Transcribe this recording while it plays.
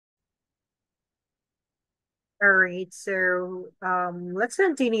All right, so let's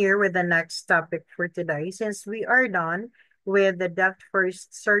continue with the next topic for today. Since we are done with the depth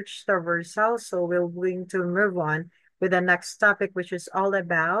first search traversal, so we're going to move on with the next topic, which is all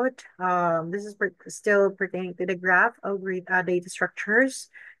about this is still pertaining to the graph algorithm data structures.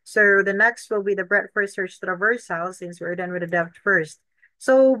 So the next will be the breadth first search traversal, since we're done with the depth first.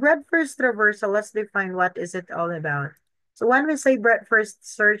 So breadth first traversal, let's define what is it all about. So when we say breadth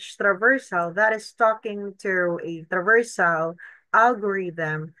first search traversal, that is talking to a traversal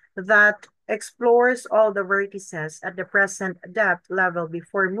algorithm that explores all the vertices at the present depth level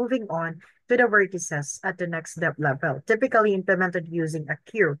before moving on to the vertices at the next depth level, typically implemented using a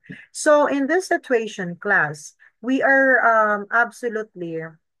queue. So in this situation class, we are absolutely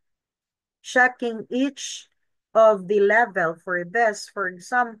checking each of the level for this. For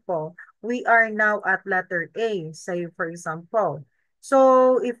example, we are now at letter A, say for example.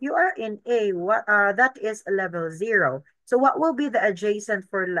 So if you are in A, what that is level 0. So what will be the adjacent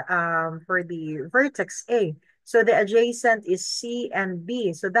for the vertex A? So the adjacent is C and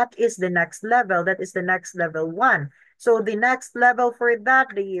B. So that is the next level. That is the next level 1. So the next level for that,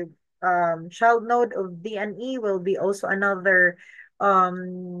 the child node of D and E will be also another what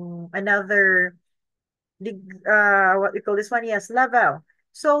we call this one, yes, level.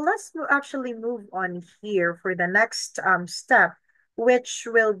 So let's actually move on here for the next step, which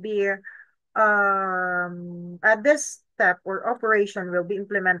will be at this step or operation will be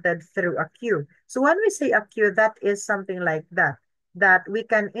implemented through a queue. So when we say a queue, that is something like that we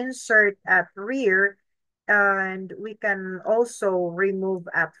can insert at rear and we can also remove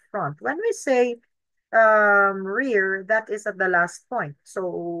at front. When we say rear, that is at the last point.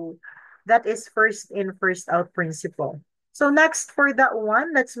 So that is first in, first out principle. So next for that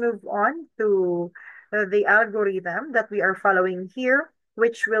one, let's move on to the algorithm that we are following here,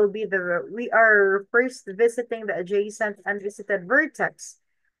 which will be we are first visiting the adjacent unvisited vertex.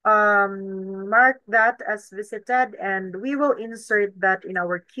 Mark that as visited and we will insert that in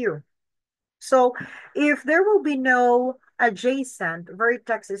our queue. So if there will be no adjacent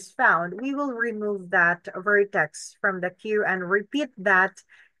vertex is found, we will remove that vertex from the queue and repeat that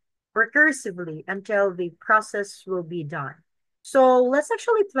recursively until the process will be done. So let's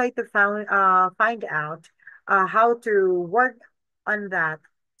actually try to find out how to work on that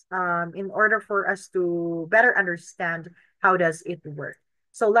in order for us to better understand how does it work.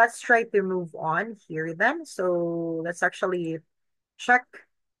 So let's try to move on here then. So let's actually check.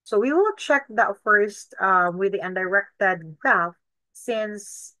 So we will check that first with the undirected graph,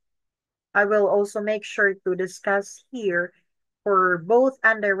 since I will also make sure to discuss here for both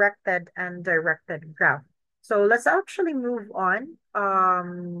undirected and directed graph. So let's actually move on.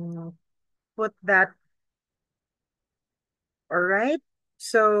 Put that, all right.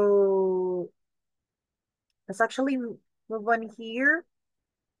 So let's actually move on here.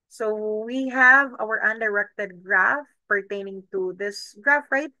 So we have our undirected graph pertaining to this graph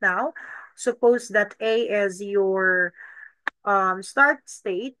right now. Suppose that A is your start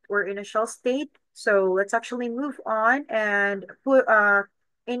state or initial state. So let's actually move on and put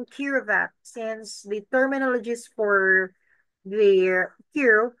incur that, since the terminologies for the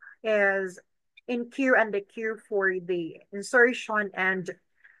queue is incur and the queue for the insertion and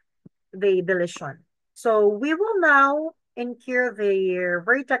the deletion. So we will now incur the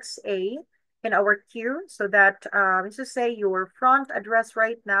vertex A in our queue, so that let's just say your front address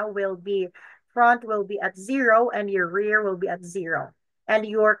right now will be front will be at 0 and your rear will be at 0. And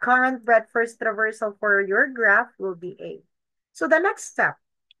your current breadth first traversal for your graph will be A. So the next step,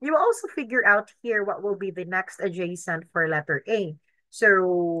 you will also figure out here what will be the next adjacent for letter A.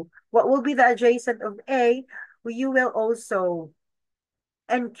 So what will be the adjacent of A? You will also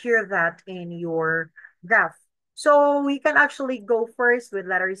and cure that in your graph. So you can actually go first with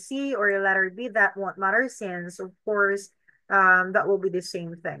letter C or letter B. That won't matter, since, of course, that will be the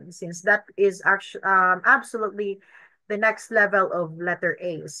same thing, since that is actually absolutely the next level of letter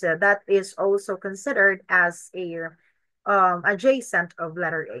A. So that is also considered as a adjacent of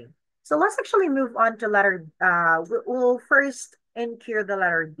letter A. So let's actually move on to we'll first incur the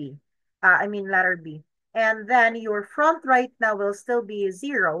letter B. Letter B. And then your front right now will still be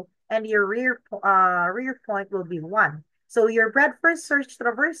 0 and your rear point will be 1. So your breadth first search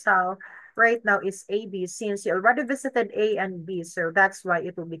traversal right now is AB, since you already visited A and B, so that's why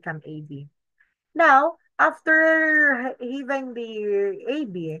it will become AB. Now, after having the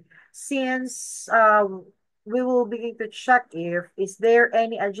AB, since we will begin to check if is there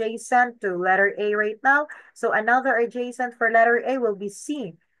any adjacent to letter A right now. So another adjacent for letter A will be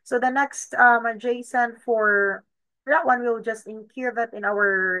C. So the next adjacent for that one, we'll just include that in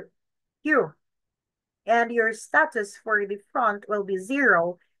our queue. and your status for the front will be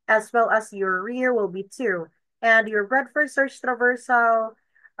 0, as well as your rear will be 2, and your breadth search traversal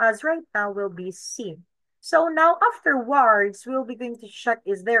as right now will be C. So now afterwards, we'll be going to check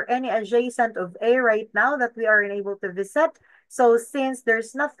is there any adjacent of A right now that we are unable to visit. So since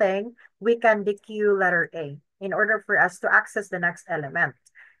there's nothing, we can dequeue letter A in order for us to access the next element.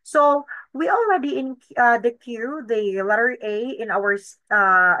 So we already dequeue the letter A in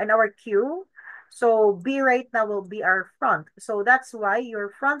our queue. So B right now will be our front. So that's why your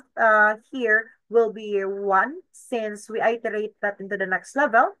front here will be 1 since we iterate that into the next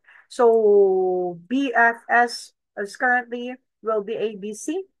level. So BFS is currently will be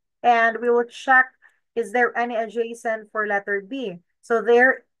ABC. And we will check is there any adjacent for letter B. So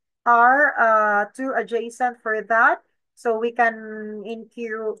there are two adjacent for that. So we can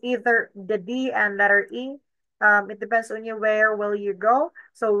include either the D and letter E. It depends on you where will you go.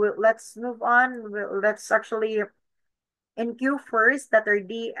 So let's move on. Let's actually in queue first, letter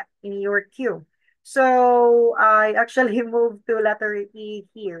D in your queue. So I actually moved to letter E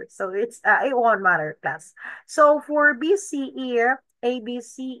here. So it won't matter, class. So for BCE,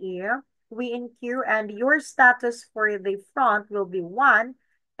 ABCE, we in queue and your status for the front will be 1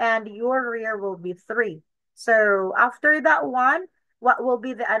 and your rear will be 3. So after that one, what will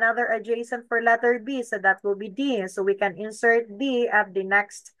be the another adjacent for letter B? So that will be D. So we can insert D at the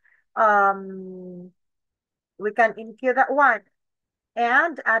next we can include that one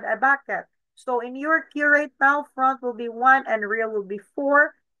and add a bucket. So in your queue right now, front will be 1 and rear will be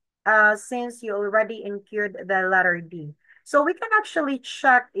 4 since you already incurred the letter D. So we can actually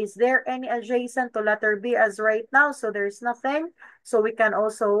check, is there any adjacent to letter B as right now? So there's nothing. So we can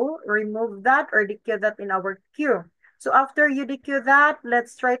also remove that or dequeue that in our queue. So after you dequeue that,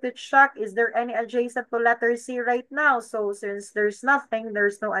 let's try to check, is there any adjacent to letter C right now? So since there's nothing,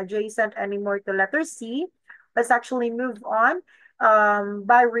 there's no adjacent anymore to letter C, let's actually move on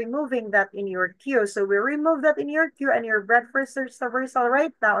by removing that in your queue. So we remove that in your queue and your breadth search traversal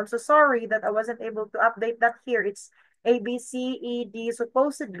right now. I'm so sorry that I wasn't able to update that here. It's A, B, C, E, D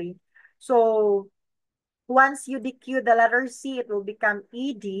supposedly. So once you dequeue the letter C, it will become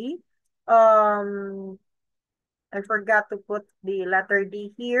E, D. Um, I forgot to put the letter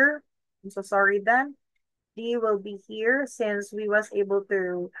D here. I'm so sorry then. D will be here since we was able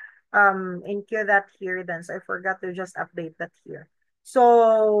to include that here then. So I forgot to just update that here.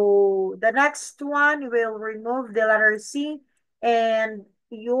 So the next one will remove the letter C and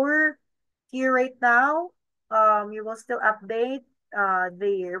your here right now, you will still update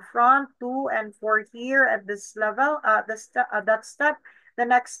the front 2 and 4 here at this level, that step. The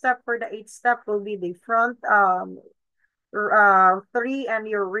next step for the 8th step will be the front 3 and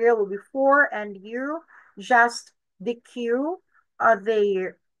your rear will be 4 and you just the Q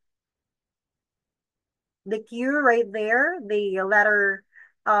the Q right there, the letter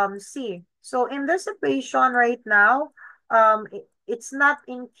C. So in this equation right now, it's not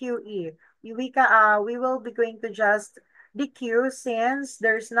in QE. We will be going to just the Q since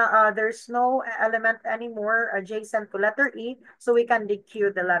there's no element anymore adjacent to letter E, so we can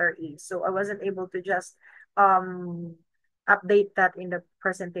DQ the letter E. So I wasn't able to just um update that in the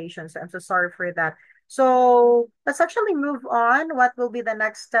presentation. So I'm so sorry for that. So let's actually move on. What will be the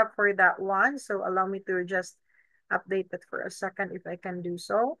next step for that one? So allow me to just update that for a second if I can do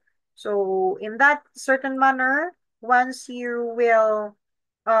so. So in that certain manner, once you will,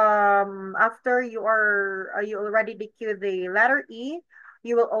 after you already DQ the letter E,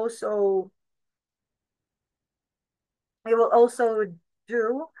 you will also, you will also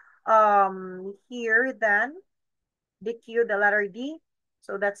do, here then, DQ the letter D.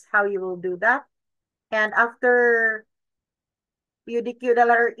 So that's how you will do that. And after you DQ the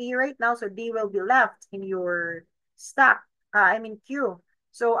letter E right now, so D will be left in your stack, I mean queue.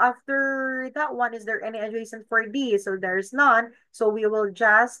 So after that one, is there any adjacent for D? So there's none. So we will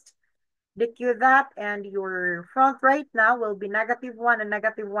just DQ that and your front right now will be -1 and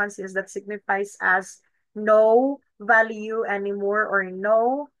 -1 since that signifies as no value anymore or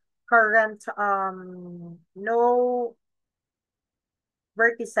no current, no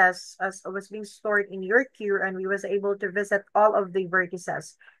vertices as was being stored in your queue and we was able to visit all of the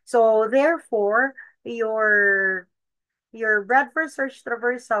vertices. So therefore, your Bradford search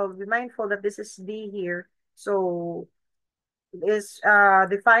traversal, be mindful that this is D here. So is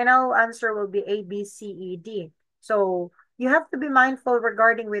the final answer will be A, B, C, E, D. So you have to be mindful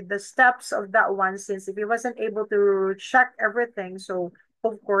regarding with the steps of that one since if you wasn't able to check everything, so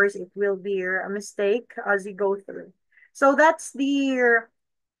of course it will be a mistake as you go through. So that's the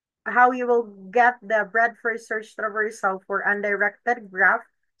how you will get the breadth search traversal for undirected graph.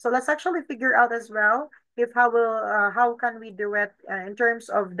 So let's actually figure out as well if how can we do it in terms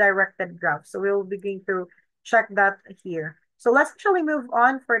of directed graph. So we'll begin to check that here. So let's actually move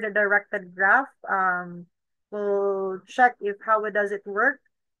on for the directed graph. We'll check if how it does it work.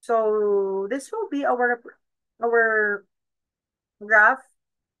 So this will be our graph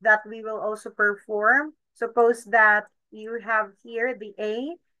that we will also perform. Suppose that you have here the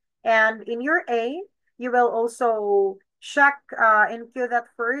A, and in your A, you will also check in Q that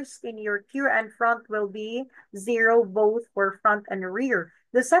first in your Q and front will be 0 both for front and rear.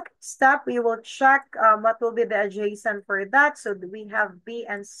 The second step, we will check what will be the adjacent for that. So we have B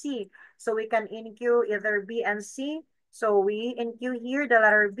and C. So we can in Q either B and C. So we include here the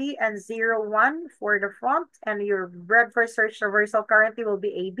letter B and 0, 1 for the front, and your bread for search traversal currently will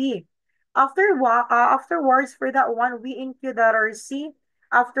be AB. Afterwards, for that one, we include the letter C.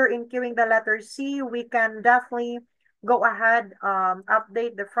 After including the letter C, we can definitely go ahead,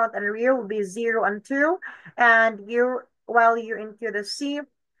 update the front and rear will be 0 and 2, and while you include the C,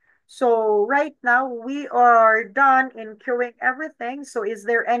 so right now we are done in queuing everything. So is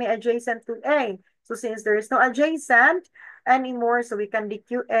there any adjacent to A? So since there is no adjacent anymore, so we can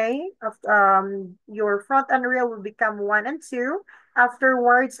dequeue A. Of your front and rear will become 1 and 2.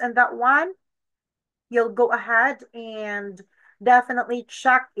 Afterwards, and that one, you'll go ahead and definitely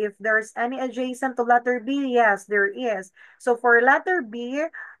check if there's any adjacent to letter B. Yes, there is. So for letter B,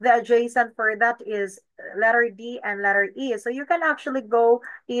 the adjacent for that is letter D and letter E. So you can actually go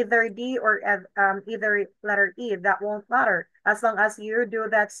either D or either letter E. That won't matter as long as you do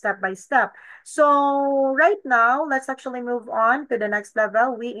that step by step. So right now, let's actually move on to the next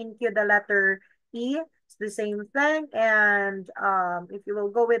level. We include the letter E. It's the same thing. And if you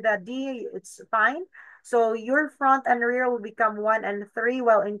will go with the D, it's fine. So your front and rear will become 1 and 3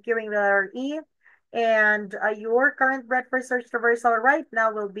 while including the letter E. And your current bread for search traversal right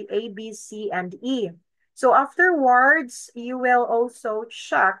now will be A, B, C, and E. So afterwards, you will also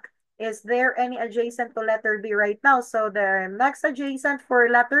check, is there any adjacent to letter B right now? So the next adjacent for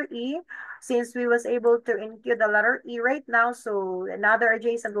letter E, since we was able to include the letter E right now, so another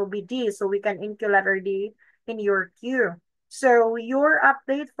adjacent will be D. So we can include letter D in your queue. So your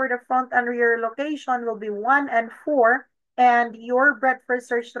update for the front and rear location will be 1 and 4, and your bread for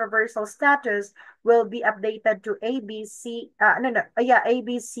search traversal status will be updated to ABCED.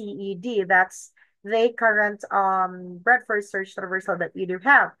 That's the current bread for search traversal that you do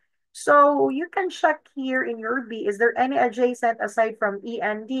have. So you can check here in your B, is there any adjacent aside from E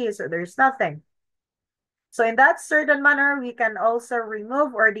and D? So there's nothing. So in that certain manner, we can also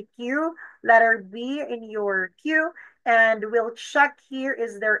remove or dequeue letter B in your queue, and we'll check here,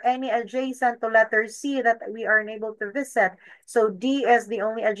 is there any adjacent to letter C that we are unable to visit? So D is the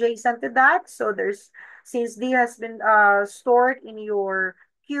only adjacent to that. So since D has been stored in your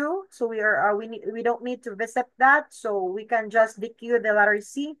queue, so we don't need to visit that. So we can just dequeue the letter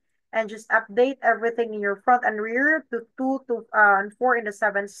C and just update everything in your front and rear to 2 to and 4 in the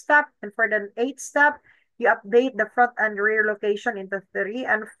 7th step, and for the 8th step, you update the front and rear location into 3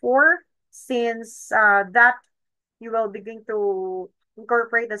 and 4, since that you will begin to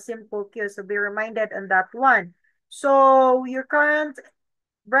incorporate a simple queue. So be reminded on that one. So your current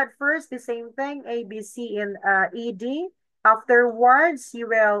bread first, the same thing, A, B, C, and E, D. Afterwards, you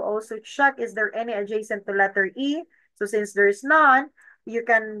will also check, is there any adjacent to letter E? So since there's none, you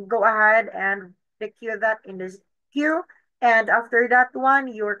can go ahead and queue that in this queue. And after that one,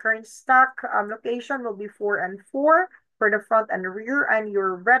 your current stock location will be 4 and 4 for the front and rear, and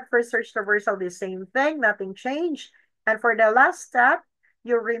your bread for search traversal, the same thing, nothing changed. And for the last step,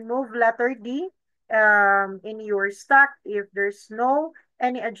 you remove letter D in your stock if there's no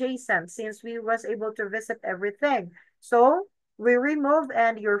any adjacent, since we was able to visit everything. So we remove,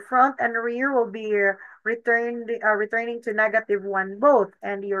 and your front and rear will be returning to -1 both,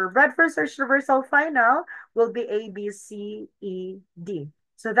 and your bread for search traversal final will be A, B, C, E, D.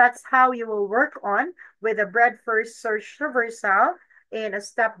 So that's how you will work on with a bread first search traversal in a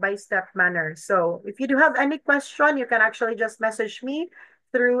step-by-step manner. So if you do have any question, you can actually just message me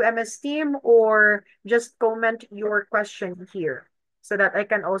through MS Team or just comment your question here so that I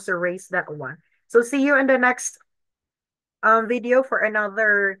can also raise that one. So see you in the next video for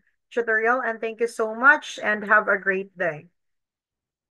another tutorial, and thank you so much and have a great day.